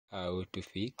how to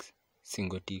fix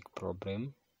single tick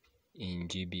problem in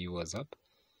GB WhatsApp.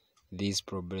 This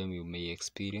problem you may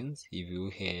experience if you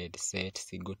had set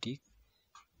single tick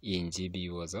in GB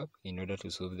WhatsApp. In order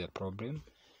to solve the problem,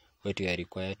 what you are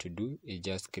required to do is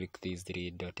just click this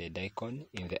three-dotted icon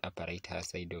in the upper right hand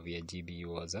side of your GB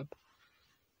WhatsApp.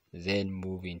 Then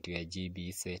move into your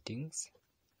GB settings.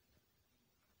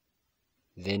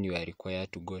 Then you are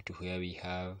required to go to where we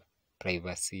have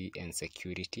privacy and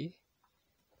security.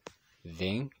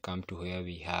 Then come to where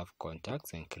we have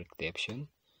contacts and click the option.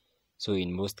 So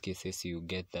in most cases you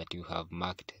get that you have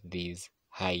marked this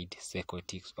hide single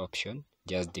ticks option.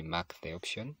 Just demark the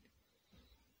option.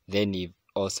 Then if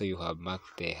also you have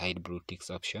marked the hide blue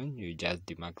ticks option, you just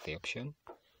demark the option.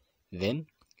 Then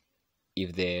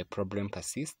if the problem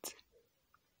persists,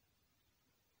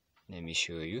 let me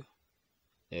show you.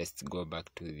 Let's go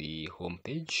back to the home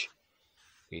page.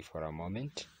 Wait for a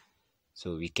moment.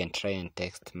 So we can try and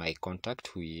text my contact,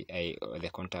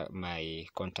 my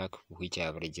contact which I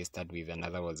have registered with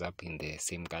another WhatsApp in the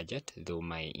same gadget, though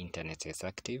my internet is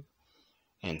active,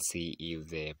 and see if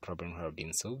the problem has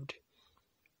been solved.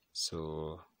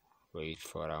 So wait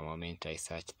for a moment. I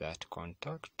search that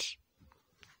contact.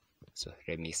 So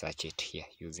let me search it here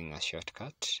using a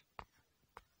shortcut.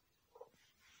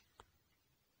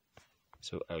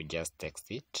 So I'll just text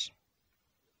it.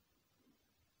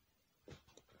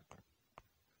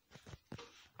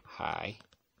 Hi.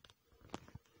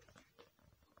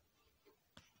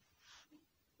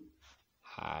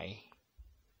 Hi.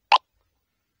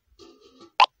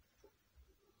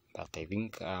 But I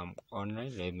think I'm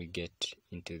online. Let me get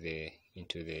into the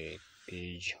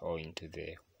page or into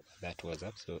that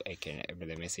WhatsApp so I can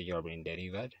the message has been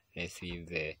delivered. Let's see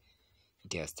if it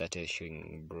has started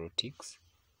showing blue ticks.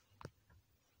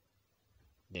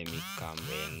 Let me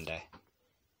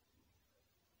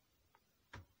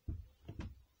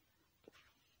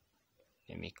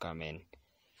come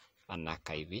and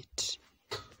archive it.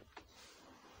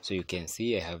 So you can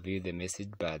see I have viewed the message,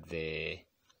 but the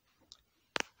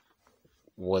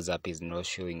WhatsApp is not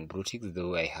showing blue ticks,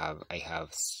 though I have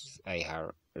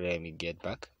let me get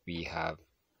back. We have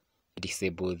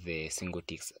disabled the single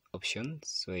ticks option,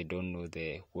 so I don't know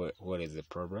what is the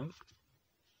problem.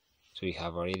 So we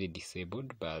have already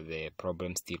disabled, but the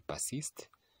problem still persists.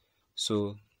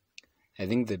 So I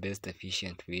think the best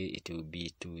efficient way it will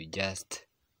be to just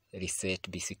reset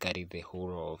basically the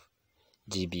whole of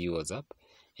GB WhatsApp.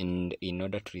 And in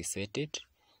order to reset it,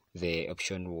 the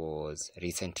option was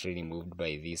recently removed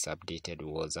by these updated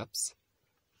WhatsApps.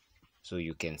 So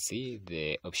you can see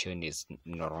the option is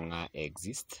no longer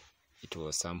exists. It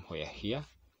was somewhere here,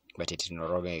 but it no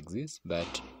longer exists,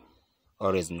 but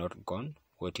all is not gone.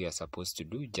 What you are supposed to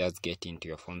do, just get into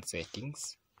your phone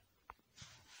settings.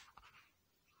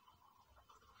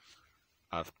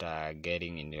 After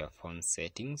getting in your phone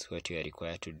settings, what you are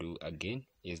required to do again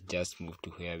is just move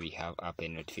to where we have app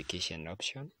and notification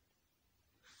option.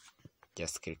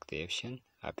 Just click the option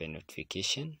app and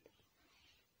notification,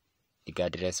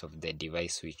 regardless of the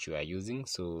device which you are using.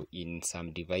 So in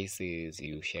some devices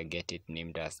you shall get it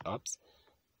named as apps.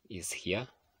 Is here.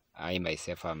 I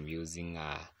myself am using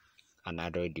an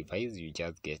Android device. You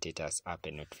just get it as app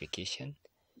and notification.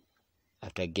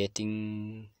 After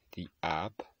getting the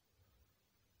app,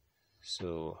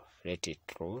 so let it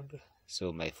load.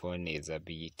 So my phone is a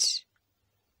bit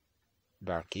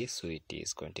bulky, so it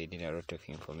is containing a lot of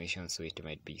information, so it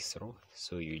might be slow.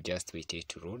 So you just wait it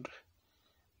to load,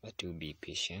 but you be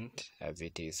patient as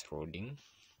it is loading.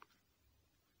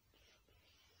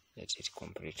 Let it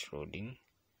complete loading.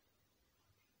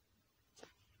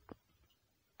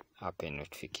 App and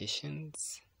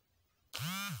notifications.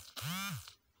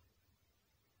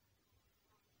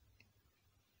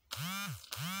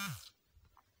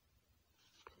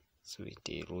 So it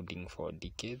is loading for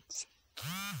decades.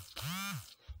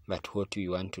 But what we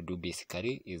want to do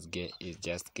basically is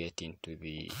just get into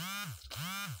the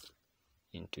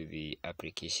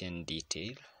application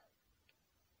detail.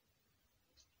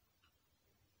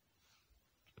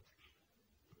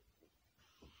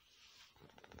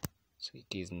 So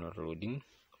it is not loading,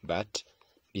 but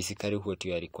basically what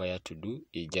you are required to do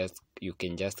is you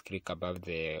can just click above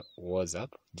the WhatsApp,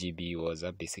 GB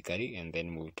WhatsApp basically, and then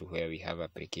move to where we have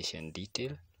application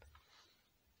detail.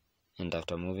 And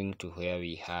after moving to where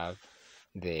we have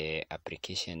the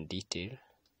application detail,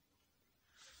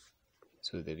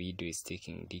 so the video is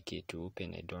taking decade to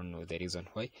open. I don't know the reason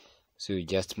why. So you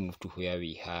just move to where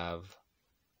we have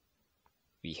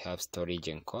storage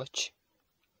and coach.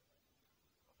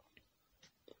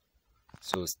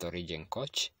 So storage and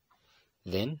coach,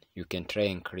 then you can try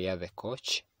and clear the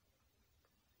coach.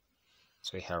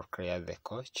 So I have cleared the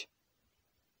coach,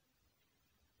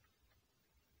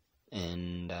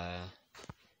 and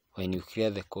when you clear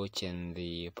the coach and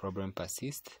the problem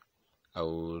persists, I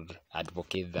would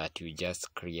advocate that you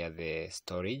just clear the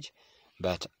storage.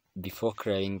 But before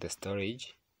clearing the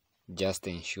storage, just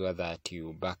ensure that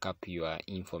you back up your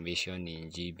information in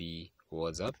GB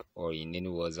WhatsApp or in any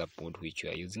WhatsApp mode which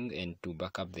you are using. And to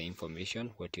back up the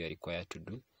information, what you are required to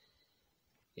do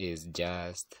is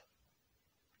just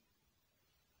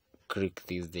click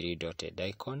this three-dotted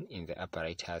icon in the upper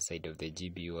right hand side of the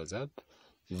GB WhatsApp,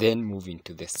 then move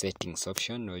into the settings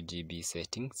option or GB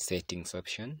settings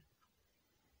option.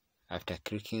 After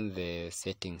clicking the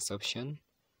settings option,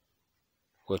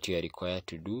 what you are required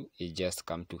to do is just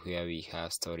come to where we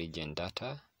have storage and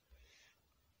data.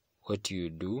 What you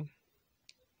do,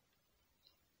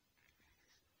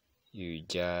 you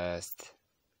just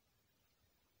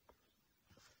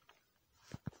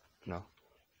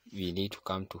we need to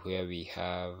come to where we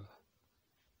have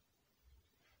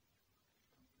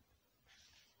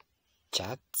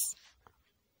chats,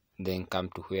 then come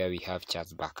to where we have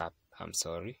chats backup,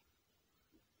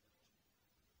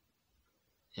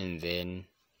 and then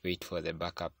wait for the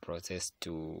backup process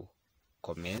to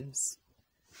commence.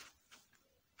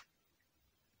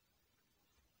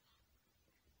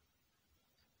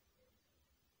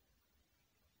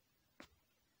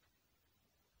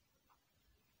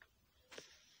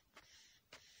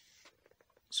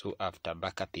 So after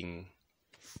the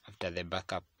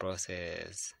backup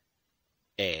process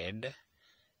end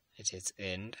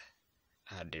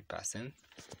 100%,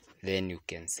 then you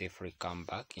can safely come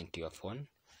back into your phone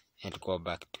and go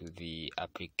back to the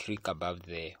app. Click above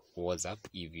the WhatsApp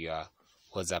if your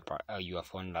WhatsApp your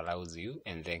phone allows you,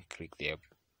 and then click the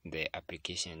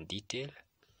application detail.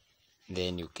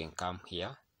 Then you can come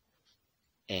here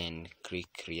and click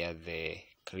clear the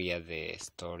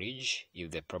storage.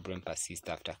 If the problem persists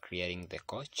after clearing the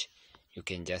coach, you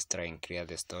can just try and clear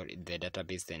the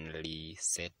database and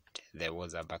reset the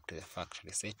WhatsApp back to the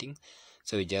factory setting.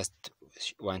 So we just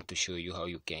want to show you how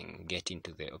you can get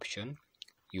into the option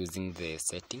using the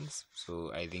settings.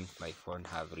 So I think my phone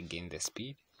have regained the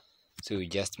speed. So you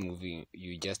just move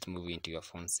into your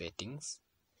phone settings,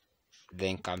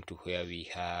 then come to where we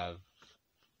have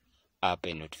app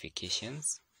and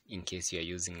notifications in case you are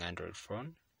using Android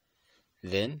phone.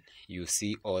 Then you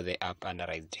see all the app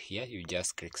analyzed here. You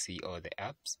just click see all the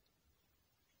apps.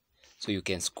 So you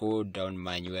can scroll down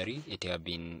manually. It have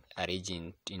been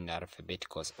arranged in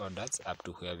alphabetical orders up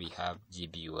to where we have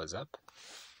GB WhatsApp.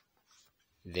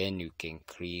 Then you can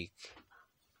click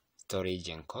storage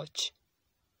and coach.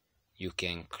 You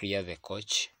can clear the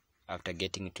coach. After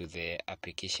getting to the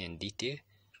application detail,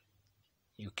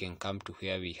 you can come to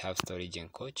where we have storage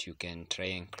and coach. You can try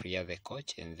and clear the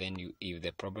coach, and then if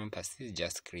the problem persists,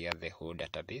 just clear the whole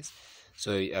database.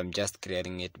 So I'm just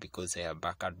clearing it because I have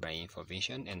backed my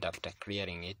information, and after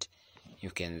clearing it, you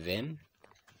can then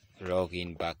log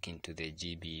in back into the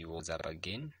GB WhatsApp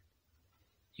again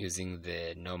using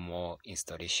the normal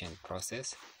installation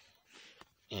process,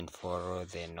 and follow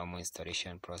the normal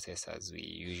installation process as we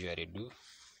usually do.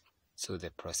 So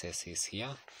the process is here.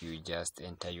 You just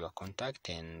enter your contact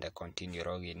and continue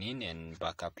logging in and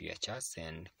back up your chats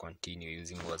and continue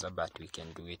using WhatsApp, but we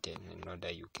can do it in order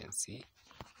you can see.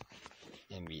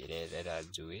 And let us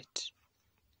do it.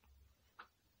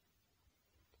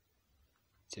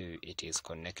 So it is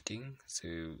connecting, so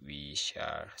we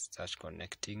shall start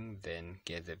connecting, then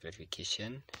get the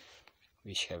verification.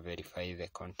 We shall verify the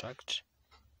contact.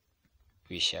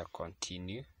 We shall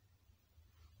continue.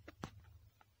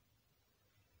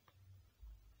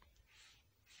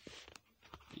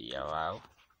 Yeah, wow.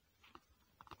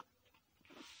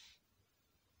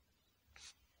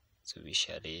 So we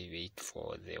shall wait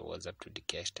for the WhatsApp to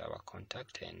detect our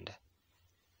contact, and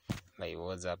my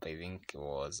WhatsApp I think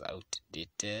was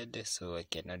outdated, so I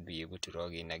cannot be able to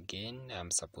log in again. I'm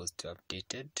supposed to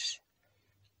update it.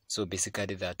 So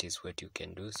basically that is what you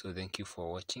can do. So thank you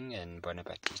for watching, and bon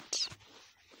appetit.